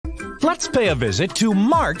Let's pay a visit to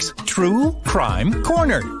Mark's True Crime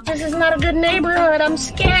Corner. This is not a good neighborhood. I'm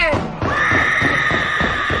scared.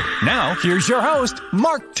 Now, here's your host,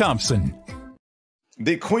 Mark Thompson.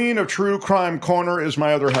 The queen of True Crime Corner is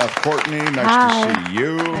my other half, Courtney. Nice to see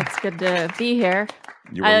you. It's good to be here.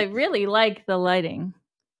 I really like the lighting.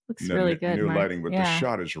 Looks really good. New Mark. lighting, but the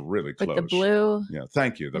shot is really close. With the blue. Yeah,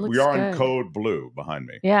 thank you. We are in code blue behind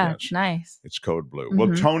me. Yeah, it's nice. It's code blue. Mm-hmm.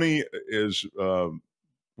 Well, Tony is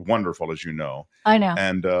wonderful, as you know. I know.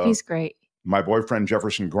 And he's great. My boyfriend,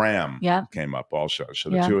 Jefferson Graham, came up also. So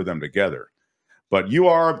the two of them together. But you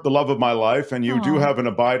are the love of my life, and you do have an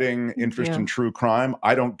abiding interest in true crime.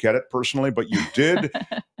 I don't get it personally, but you did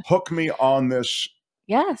hook me on this.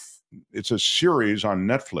 Yes. It's a series on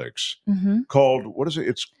Netflix called, what is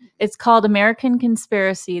it? It's called American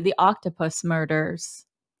Conspiracy, The Octopus Murders.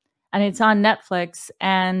 And it's on Netflix.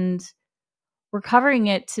 And we're covering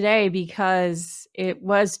it today because it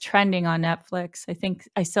was trending on Netflix.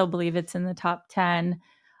 I still believe it's in the top 10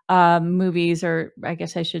 movies, or I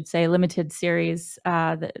guess I should say limited series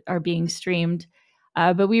that are being streamed.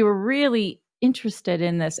 But we were really interested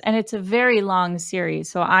in this, and it's a very long series.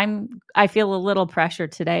 So I feel a little pressure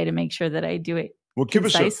today to make sure that I do it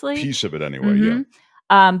concisely. Give us a piece of it anyway.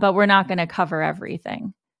 But we're not going to cover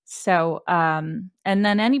everything. So, and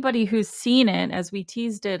then anybody who's seen it, as we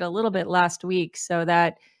teased it a little bit last week, so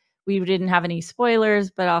that we didn't have any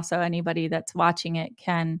spoilers, but also anybody that's watching it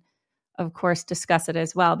can, of course, discuss it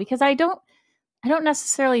as well, because I don't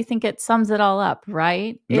necessarily think it sums it all up,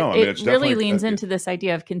 right? No, it really leans into this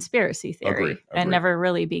idea of conspiracy theory and never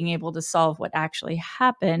really being able to solve what actually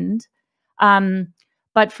happened.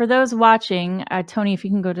 But for those watching, Tony, if you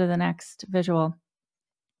can go to the next visual.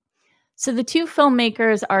 So the two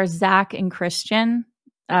filmmakers are Zach and Christian.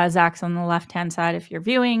 Zach's on the left-hand side if you're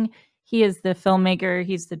viewing. He is the filmmaker.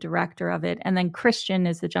 He's the director of it. And then Christian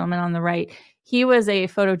is the gentleman on the right. He was a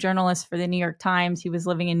photojournalist for the New York Times. He was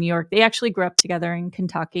living in New York. They actually grew up together in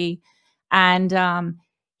Kentucky. And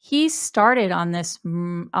he started on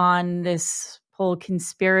this whole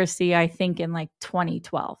conspiracy, I think, in like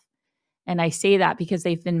 2012. And I say that because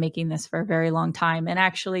they've been making this for a very long time. And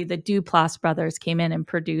actually, the Duplass brothers came in and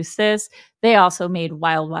produced this. They also made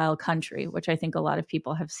Wild Wild Country, which I think a lot of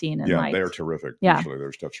people have seen and liked. They're terrific. Yeah. Usually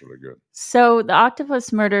their stuff's really good. So the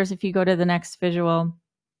Octopus Murders, if you go to the next visual,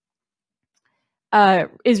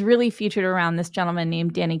 is really featured around this gentleman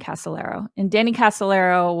named Danny Casolaro. And Danny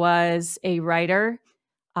Casolaro was a writer.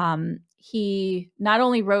 He not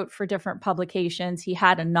only wrote for different publications, he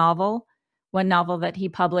had one novel that he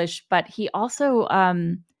published, but he also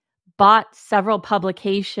bought several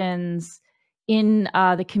publications in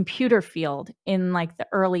the computer field in like the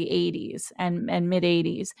early 80s and mid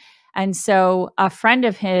 80s. And so a friend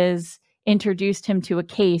of his introduced him to a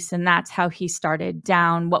case, and that's how he started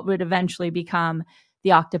down what would eventually become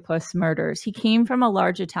the Octopus Murders. He came from a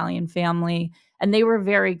large Italian family, and they were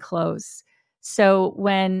very close. So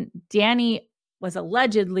when Danny was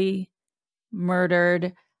allegedly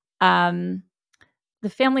murdered, the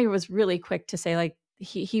family was really quick to say, like,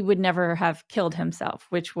 he would never have killed himself,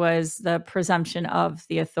 which was the presumption of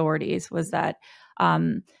the authorities, was that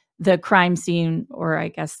the crime scene, or I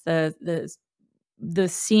guess the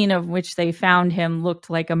scene of which they found him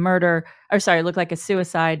looked like a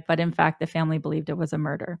suicide, but in fact, the family believed it was a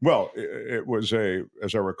murder. Well, it was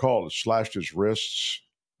as I recall, it slashed his wrists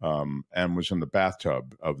and was in the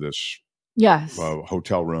bathtub of this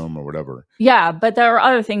hotel room or whatever. Yeah, but there were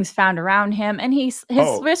other things found around him, and his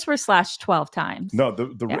wrists were slashed 12 times. No,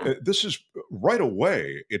 this is right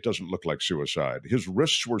away. It doesn't look like suicide. His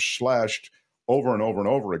wrists were slashed over and over and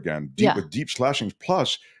over again, with deep slashings.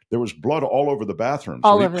 Plus, there was blood all over the bathroom.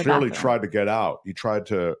 So he clearly tried to get out. He tried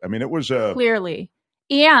to. I mean, it was clearly.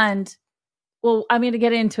 And well, I'm going to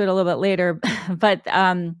get into it a little bit later, but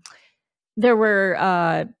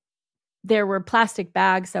there were plastic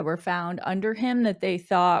bags that were found under him that they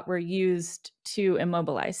thought were used to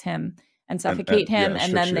immobilize him and suffocate him,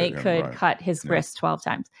 and then they could cut his wrist 12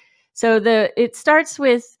 times. So it starts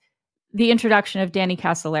with the introduction of Danny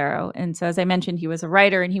Casolaro. And so, as I mentioned, he was a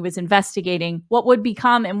writer, and he was investigating what would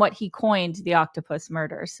become and what he coined the Octopus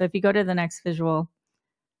Murders. So if you go to the next visual,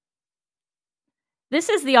 this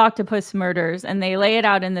is the Octopus Murders, and they lay it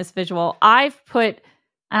out in this visual. I've put,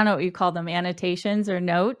 I don't know what you call them, annotations or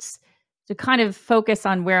notes to kind of focus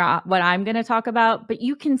on what I'm going to talk about. But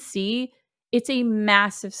you can see it's a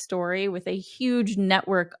massive story with a huge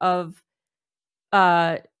network of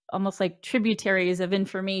almost like tributaries of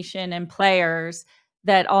information and players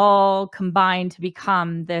that all combine to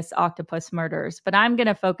become this Octopus Murders. But I'm going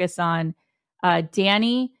to focus on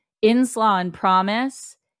Danny, Inslaw and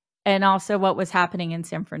Promise, and also what was happening in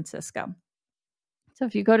San Francisco. So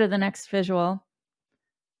if you go to the next visual,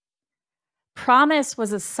 Promise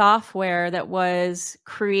was a software that was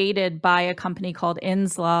created by a company called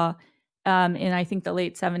Inslaw in, I think, the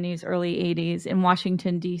late 70s, early 80s in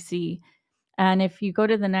Washington, D.C. And if you go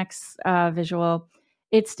to the next visual,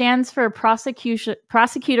 it stands for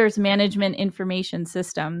Prosecutors Management Information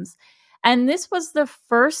Systems. And this was the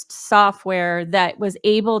first software that was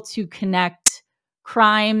able to connect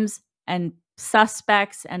crimes and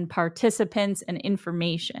suspects and participants and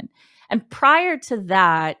information. And prior to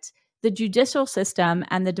that, the judicial system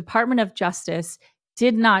and the Department of Justice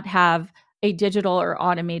did not have a digital or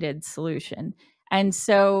automated solution. And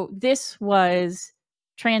so this was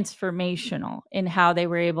transformational in how they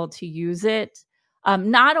were able to use it,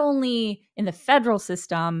 not only in the federal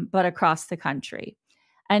system, but across the country.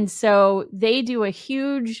 And so they do a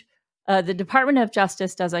huge, the Department of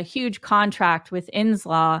Justice does a huge contract with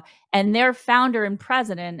Inslaw, and their founder and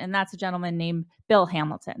president, and that's a gentleman named Bill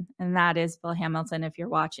Hamilton. And that is Bill Hamilton, if you're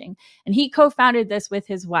watching. And he co-founded this with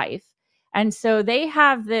his wife. And so they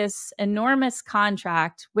have this enormous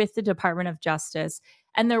contract with the Department of Justice,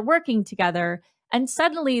 and they're working together. And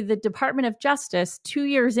suddenly the Department of Justice, 2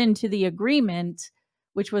 years into the agreement,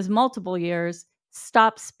 which was multiple years,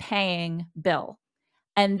 stops paying Bill.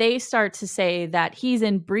 And they start to say that he's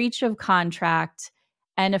in breach of contract,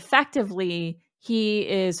 and effectively he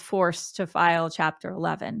is forced to file Chapter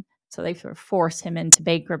 11. So they sort of force him into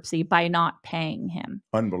bankruptcy by not paying him.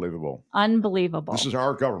 Unbelievable. Unbelievable. This is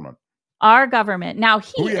our government. Our government. Now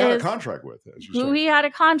who he had a contract with, as you who say. he had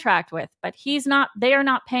a contract with, but they are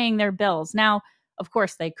not paying their bills. Now, of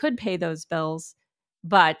course, they could pay those bills,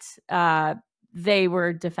 but they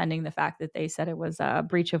were defending the fact that they said it was a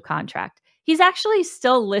breach of contract. He's actually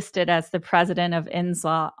still listed as the president of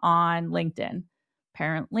Inslaw on LinkedIn,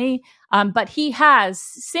 apparently. But he has,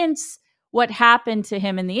 since what happened to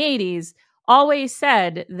him in the 80s, always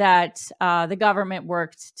said that the government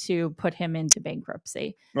worked to put him into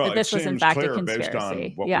bankruptcy. Well, that this was in fact a conspiracy. Based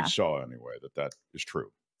on what we saw anyway, that is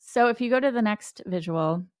true. So if you go to the next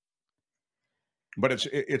visual. But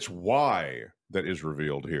it's why that is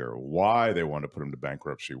revealed here, why they want to put him to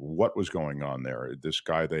bankruptcy, what was going on there. This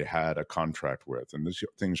guy they had a contract with, and these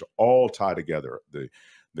things all tie together.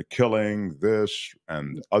 The killing, this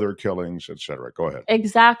and other killings, etc. Go ahead.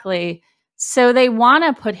 Exactly. So they want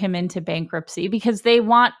to put him into bankruptcy because they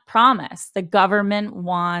want Promise. The government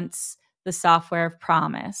wants the software of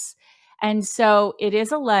Promise. And so it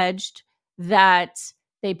is alleged that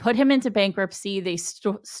they put him into bankruptcy. They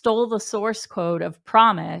stole the source code of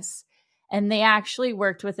Promise. And they actually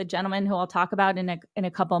worked with a gentleman who I'll talk about in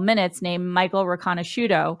a couple of minutes named Michael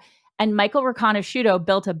Riconosciuto. And Michael Riconosciuto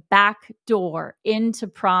built a back door into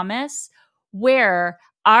Promise where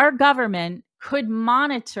our government could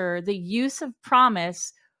monitor the use of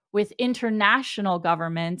Promise with international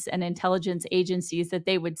governments and intelligence agencies that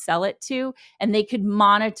they would sell it to, and they could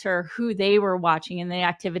monitor who they were watching and the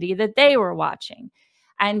activity that they were watching.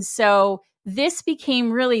 And so this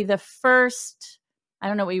became really the first, I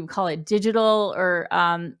don't know what you would call it, digital or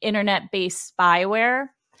internet-based spyware.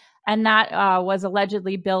 And that was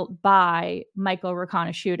allegedly built by Michael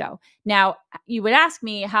Riconosciuto. Now, you would ask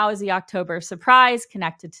me, how is the October surprise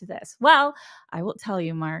connected to this? Well, I will tell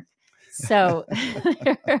you, Mark. So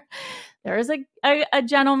there is a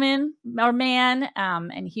gentleman or man,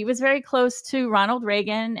 and he was very close to Ronald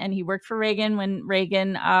Reagan, and he worked for Reagan when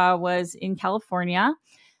Reagan was in California,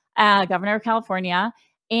 governor of California.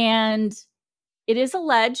 And it is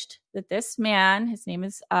alleged that this man, his name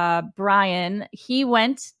is Brian, he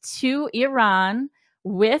went to Iran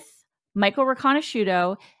with Michael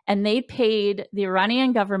Riconosciuto, and they paid the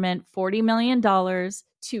Iranian government $40 million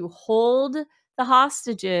to hold the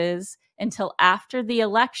hostages until after the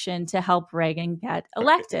election to help Reagan get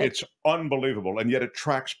elected. It's unbelievable, and yet it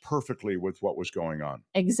tracks perfectly with what was going on.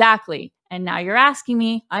 Exactly. And now you're asking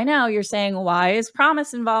me, I know, you're saying, why is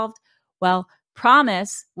Promise involved? Well,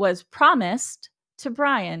 Promise was promised to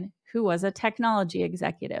Brian, who was a technology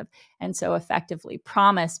executive. And so effectively,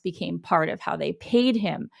 Promise became part of how they paid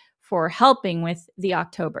him for helping with the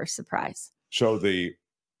October surprise. So the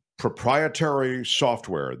proprietary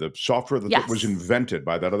software, the software that was invented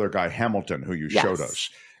by that other guy, Hamilton, who you showed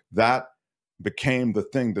us, that became the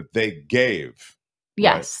thing that they gave.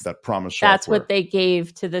 Yes. Right? That Promise software. That's what they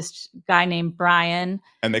gave to this guy named Brian.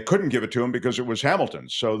 And they couldn't give it to him because it was Hamilton.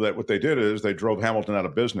 So that what they did is they drove Hamilton out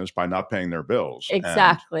of business by not paying their bills.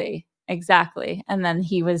 Exactly. Exactly. And then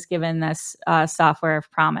he was given this software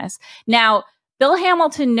of Promise. Now, Bill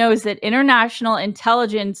Hamilton knows that international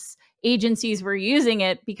intelligence agencies were using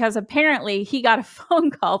it because apparently he got a phone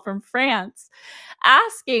call from France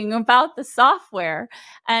asking about the software,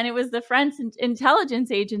 and it was the French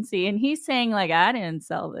intelligence agency, and he's saying like, I didn't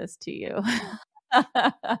sell this to you.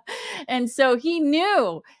 And so he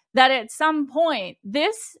knew that at some point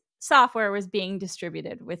this software was being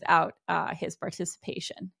distributed without his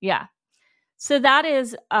participation. Yeah. So that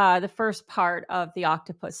is the first part of the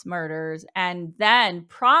Octopus murders. And then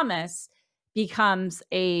Promise becomes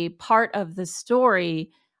a part of the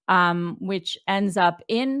story, which ends up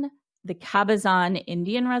in the Cabazon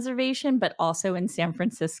Indian Reservation, but also in San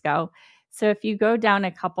Francisco. So if you go down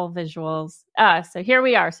a couple visuals, so here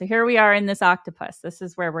we are. So here we are in this octopus. This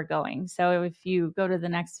is where we're going. So if you go to the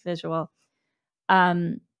next visual,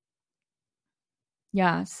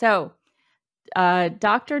 yeah. So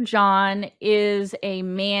Dr. John is a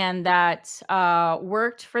man that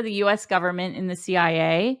worked for the U.S. government in the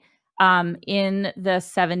CIA in the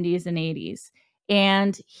 70s and 80s.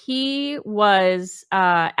 And he was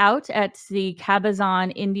out at the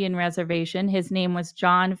Cabazon Indian Reservation. His name was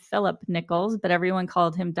John Philip Nichols, but everyone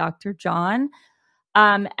called him Dr. John.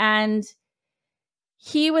 And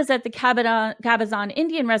he was at the Cabazon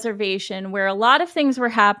Indian Reservation where a lot of things were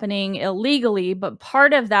happening illegally, but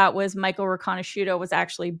part of that was Michael Riconosciuto was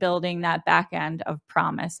actually building that back end of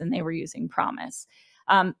Promise, and they were using Promise.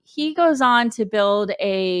 He goes on to build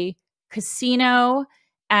a casino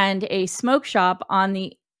and a smoke shop on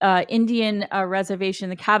the Indian reservation,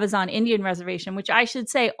 the Cabazon Indian Reservation, which I should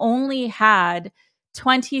say only had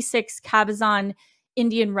 26 Cabazon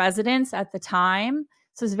Indian residents at the time.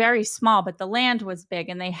 So it was very small, but the land was big,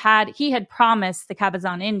 and he had promised the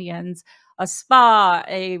Cabazon Indians a spa,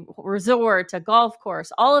 a resort, a golf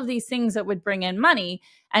course, all of these things that would bring in money.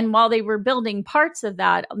 And while they were building parts of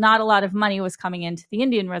that, not a lot of money was coming into the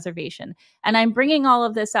Indian reservation. And I'm bringing all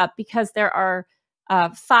of this up because there are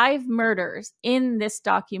 5 murders in this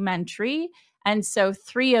documentary. And so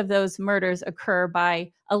 3 of those murders occur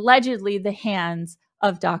by allegedly the hands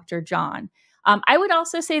of Dr. John. I would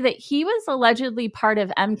also say that he was allegedly part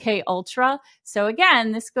of MK Ultra. So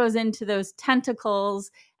again, this goes into those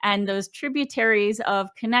tentacles and those tributaries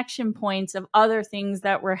of connection points of other things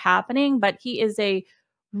that were happening. But he is a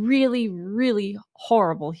really, really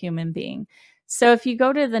horrible human being. So if you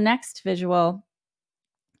go to the next visual,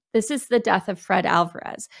 this is the death of Fred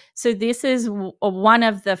Alvarez. So this is one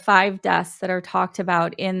of the 5 deaths that are talked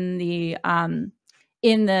about in the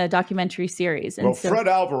documentary series. And well, Fred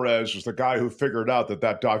Alvarez is the guy who figured out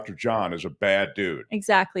that Dr. John is a bad dude.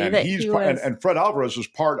 Exactly. And and Fred Alvarez is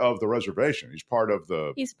part of the reservation. He's part of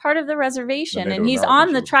the reservation, and he's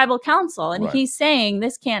on the tribal council, and right. He's saying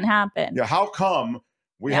this can't happen. Yeah. How come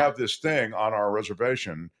we have this thing on our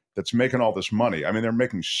reservation that's making all this money? I mean, they're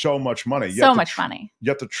making so much money. Yet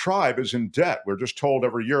the tribe is in debt. We're just told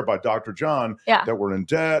every year by Dr. John that we're in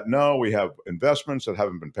debt. No, we have investments that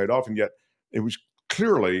haven't been paid off, and yet it was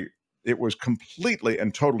completely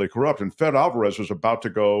and totally corrupt. And Fred Alvarez was about to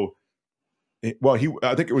go. Well, he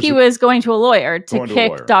was going to a lawyer to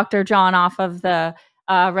kick Dr. John off of the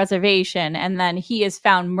reservation, and then he is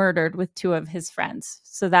found murdered with 2 of his friends.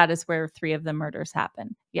 So that is where 3 of the murders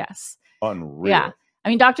happen. Yes, unreal. Yeah, I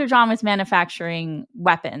mean, Dr. John was manufacturing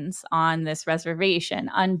weapons on this reservation,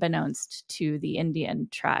 unbeknownst to the Indian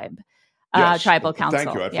tribe. Tribal council.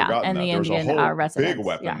 Thank you. I'd forgotten and that. the There's Indian a whole residents. big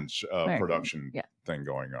weapons production thing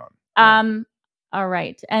going on. All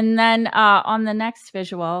right. And then on the next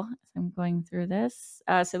visual, I'm going through this.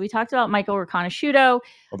 So we talked about Michael Riconosciuto.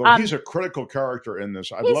 Although he's a critical character in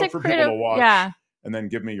this. I'd love for people to watch and then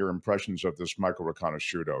give me your impressions of this Michael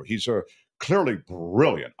Riconosciuto. He's clearly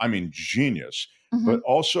brilliant. I mean, genius. But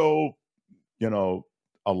also,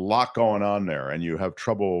 a lot going on there, and you have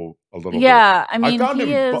trouble a little bit. Yeah, I mean, I found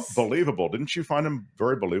him believable. Didn't you find him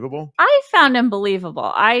very believable? I found him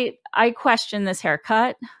believable. I question this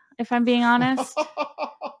haircut, if I'm being honest.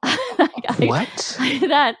 What?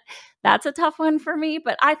 That's a tough one for me,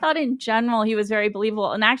 but I thought in general he was very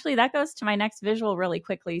believable. And actually that goes to my next visual really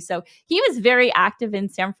quickly. So he was very active in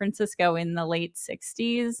San Francisco in the late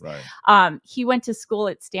 60s. Right. He went to school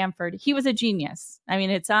at Stanford. He was a genius. I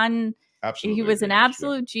mean, Absolutely. He was an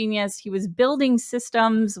absolute genius. He was building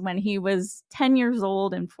systems when he was 10 years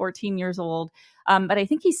old and 14 years old. But I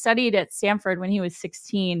think he studied at Stanford when he was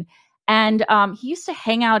 16. And he used to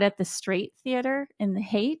hang out at the Straight Theater in the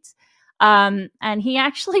Haight. And he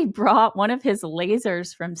actually brought one of his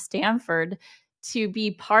lasers from Stanford to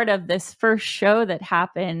be part of this first show that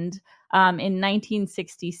happened in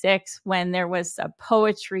 1966 when there was a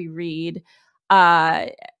poetry read,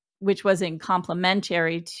 which was in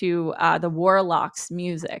complementary to the Warlocks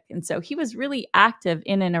music. And so he was really active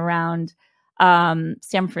in and around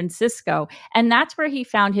San Francisco. And that's where he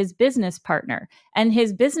found his business partner. And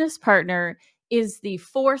his business partner is the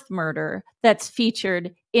fourth murder that's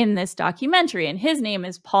featured in this documentary. And his name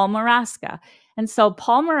is Paul Maraska. And so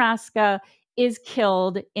Paul Maraska is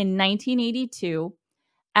killed in 1982,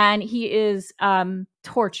 and he is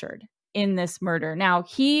tortured in this murder. Now,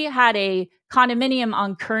 he had a condominium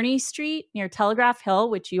on Kearney Street near Telegraph Hill,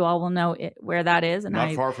 which you all will know where that is. And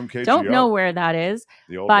not far from KGO. Don't know where that is.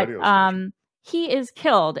 The old radio station. He is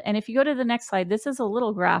killed. And if you go to the next slide, this is a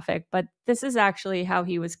little graphic, but this is actually how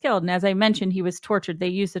he was killed. And as I mentioned, he was tortured. They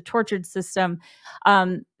used a tortured system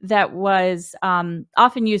that was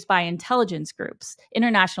often used by intelligence groups,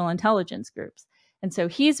 international intelligence groups. And so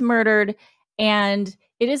he's murdered. And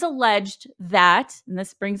it is alleged that, and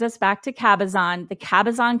this brings us back to Cabazon, the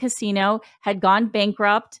Cabazon Casino had gone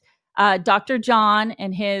bankrupt. Dr. John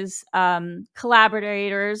and his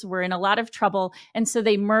collaborators were in a lot of trouble. And so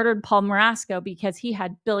they murdered Paul Maraska because he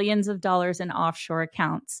had billions of dollars in offshore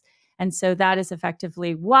accounts. And so that is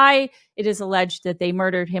effectively why it is alleged that they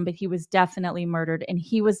murdered him, but he was definitely murdered. And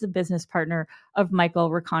he was the business partner of Michael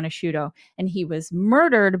Riconosciuto. And he was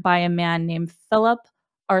murdered by a man named Philip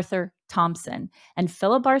Arthur Thompson. And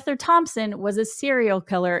Philip Arthur Thompson was a serial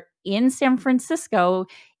killer in San Francisco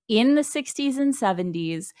in the 60s and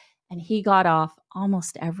 70s. And he got off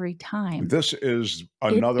almost every time. This is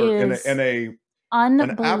another in an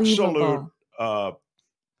absolute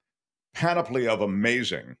panoply of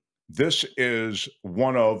amazing. This is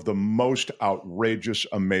one of the most outrageous,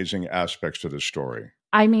 amazing aspects to this story.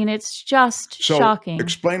 I mean, it's just shocking.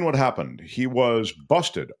 Explain what happened. He was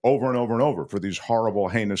busted over and over and over for these horrible,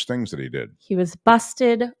 heinous things that he did. He was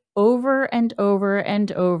busted over and over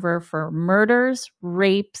and over for murders,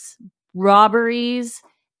 rapes, robberies,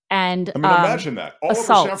 and I mean, imagine that. All assaults.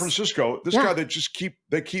 Over San Francisco, this guy,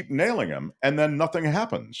 they keep nailing him, and then nothing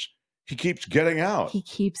happens. He keeps getting out. He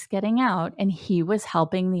keeps getting out, and he was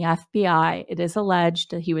helping the FBI. It is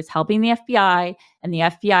alleged that he was helping the FBI, and the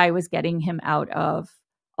FBI was getting him out of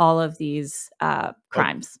all of these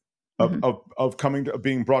crimes. Of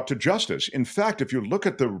being brought to justice. In fact, if you look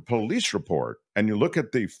at the police report and you look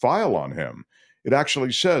at the file on him, it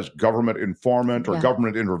actually says government informant or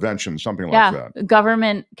government intervention, something like that.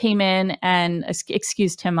 Government came in and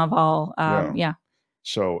excused him of all,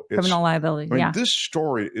 So criminal liability. I mean, this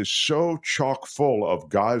story is so chock full of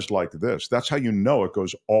guys like this. That's how you know it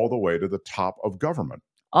goes all the way to the top of government.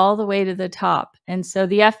 All the way to the top. And so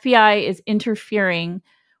the FBI is interfering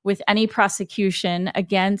with any prosecution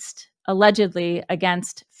allegedly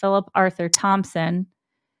against Philip Arthur Thompson.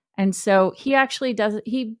 And so he actually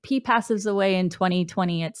he passes away in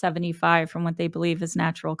 2020 at 75 from what they believe is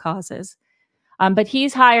natural causes. But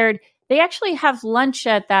he's hired. They actually have lunch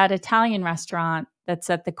at that Italian restaurant that's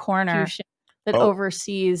at the corner that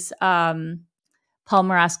oversees Paul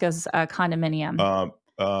Maraska's condominium.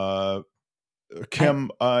 Kim,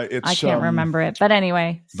 I can't remember it, but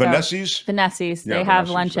anyway, Vanessi's. They have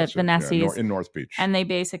lunch at Vanessi's in North Beach, and they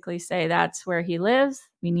basically say that's where he lives.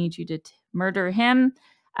 We need you to murder him,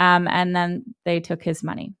 and then they took his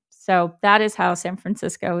money. So that is how San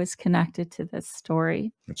Francisco is connected to this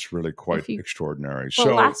story. It's really quite extraordinary. The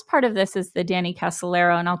last part of this is the Danny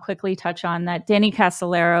Casolaro, and I'll quickly touch on that. Danny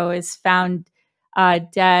Casolaro is found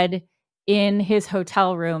dead in his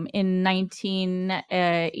hotel room in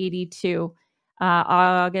 1982.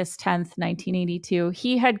 August 10th, 1982.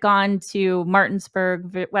 He had gone to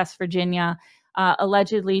Martinsburg, West Virginia,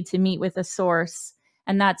 allegedly to meet with a source.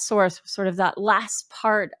 And that source was sort of that last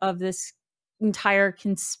part of this entire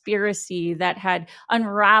conspiracy that had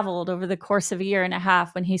unraveled over the course of a year and a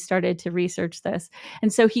half when he started to research this.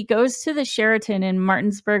 And so he goes to the Sheraton in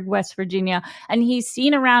Martinsburg, West Virginia, and he's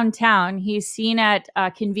seen around town. He's seen at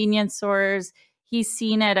convenience stores. He's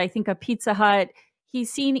seen at, I think, a Pizza Hut. He's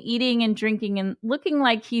seen eating and drinking and looking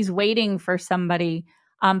like he's waiting for somebody.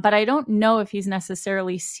 But I don't know if he's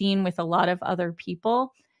necessarily seen with a lot of other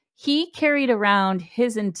people. He carried around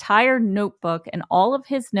his entire notebook and all of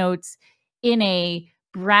his notes in a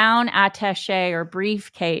brown attaché or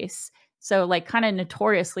briefcase. So like kind of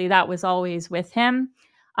notoriously, that was always with him.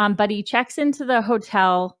 But he checks into the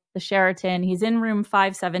hotel, the Sheraton. He's in room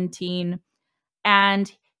 517. And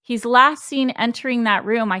he's last seen entering that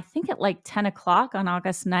room, I think at like 10 o'clock on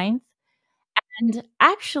August 9th. And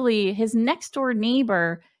actually, his next door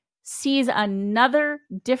neighbor sees another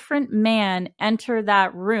different man enter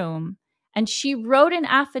that room. And she wrote an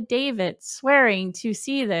affidavit swearing to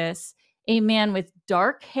see this, a man with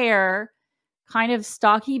dark hair, kind of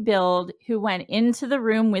stocky build, who went into the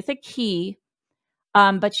room with a key.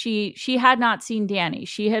 But she had not seen Danny.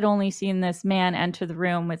 She had only seen this man enter the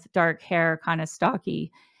room with dark hair, kind of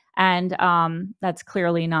stocky. And that's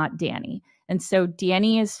clearly not Danny. And so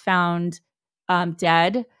Danny is found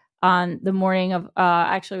dead on the morning of,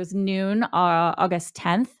 actually it was noon, August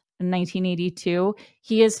 10th, in 1982.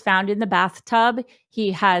 He is found in the bathtub.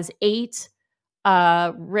 He has 8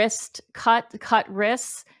 cut wrists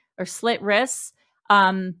or slit wrists.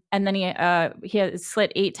 And then he has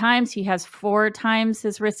slit 8 times. He has 4 times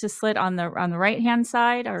his wrist is slit on the right hand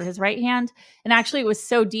side, or his right hand. And actually, it was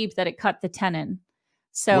so deep that it cut the tendon.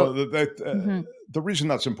 So the reason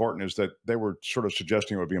that's important is that they were sort of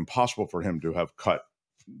suggesting it would be impossible for him to have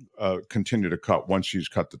continue to cut once he's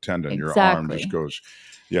cut the tendon. Exactly. Your arm just goes.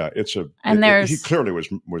 Yeah, he clearly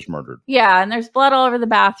was murdered. Yeah, and there's blood all over the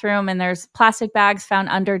bathroom, and there's plastic bags found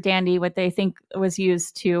under Dandy, what they think was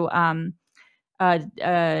used to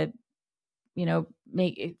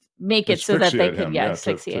make it so that they could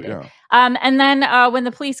asphyxiate it. And then when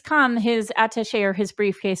the police come, his attaché or his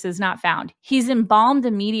briefcase is not found. He's embalmed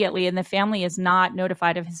immediately, and the family is not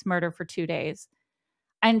notified of his murder for 2 days.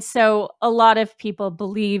 And so a lot of people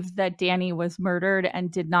believe that Danny was murdered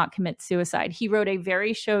and did not commit suicide. He wrote a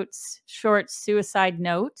very short suicide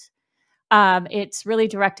note. It's really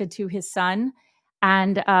directed to his son,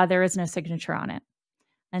 and there is no signature on it.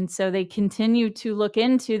 And so they continue to look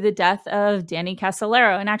into the death of Danny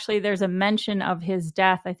Casolaro. And actually, there's a mention of his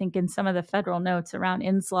death, I think, in some of the federal notes around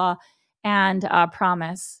Inslaw and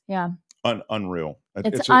Promise. Yeah. Unreal.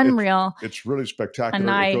 It's unreal. It's really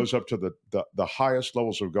spectacular. It goes up to the highest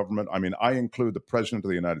levels of government. I mean, I include the President of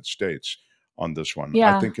the United States on this one.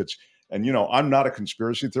 Yeah. I think and I'm not a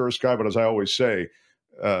conspiracy theorist guy, but as I always say,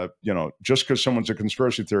 just because someone's a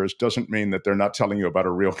conspiracy theorist doesn't mean that they're not telling you about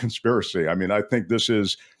a real conspiracy. I mean, I think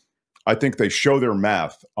they show their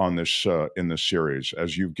math on this in this series,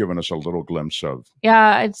 as you've given us a little glimpse of.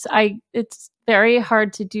 Yeah, it's very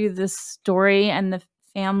hard to do this story and the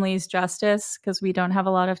family's justice because we don't have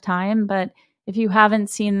a lot of time. But if you haven't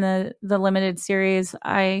seen the limited series,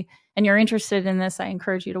 and you're interested in this, I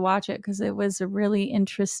encourage you to watch it because it was a really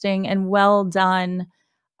interesting and well done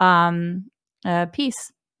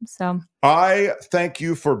piece. So I thank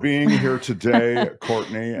you for being here today,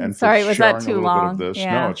 Courtney, and sorry, for was sharing that too a little long? bit of this.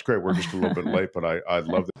 Yeah. No, it's great. We're just a little bit late, but I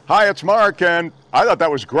love it. Hi, it's Mark, and I thought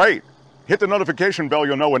that was great. Hit the notification bell.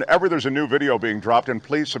 You'll know whenever there's a new video being dropped, and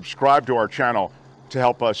please subscribe to our channel to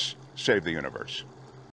help us save the universe.